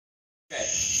Okay,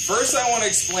 first I want to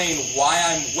explain why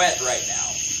I'm wet right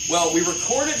now. Well, we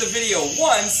recorded the video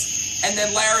once, and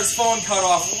then Lara's phone cut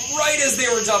off right as they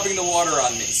were dumping the water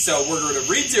on me. So we're going to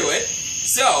redo it.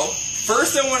 So,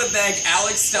 first I want to thank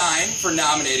Alex Stein for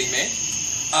nominating me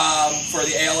for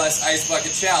the ALS Ice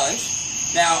Bucket Challenge.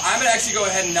 Now, I'm going to actually go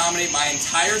ahead and nominate my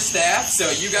entire staff. So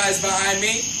you guys behind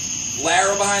me,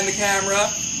 Lara behind the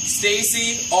camera,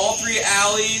 Stacy, all three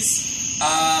Allies,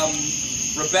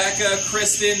 Rebecca,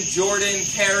 Kristen, Jordan,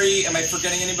 Carrie. Am I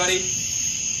forgetting anybody?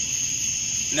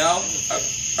 No?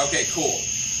 Okay, cool.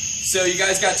 So you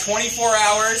guys got 24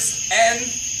 hours, and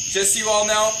just so you all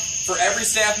know, for every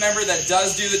staff member that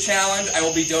does do the challenge, I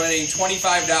will be donating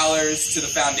 $25 to the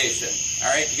foundation. All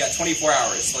right? You got 24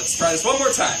 hours. Let's try this one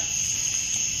more time.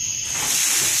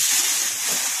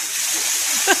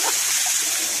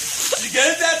 Did you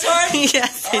get it that time?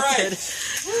 Yes, all right. I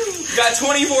did. You got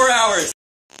 24 hours.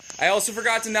 I also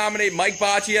forgot to nominate Mike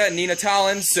Baccia and Nina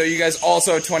Tollins, so you guys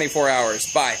also have 24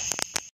 hours. Bye.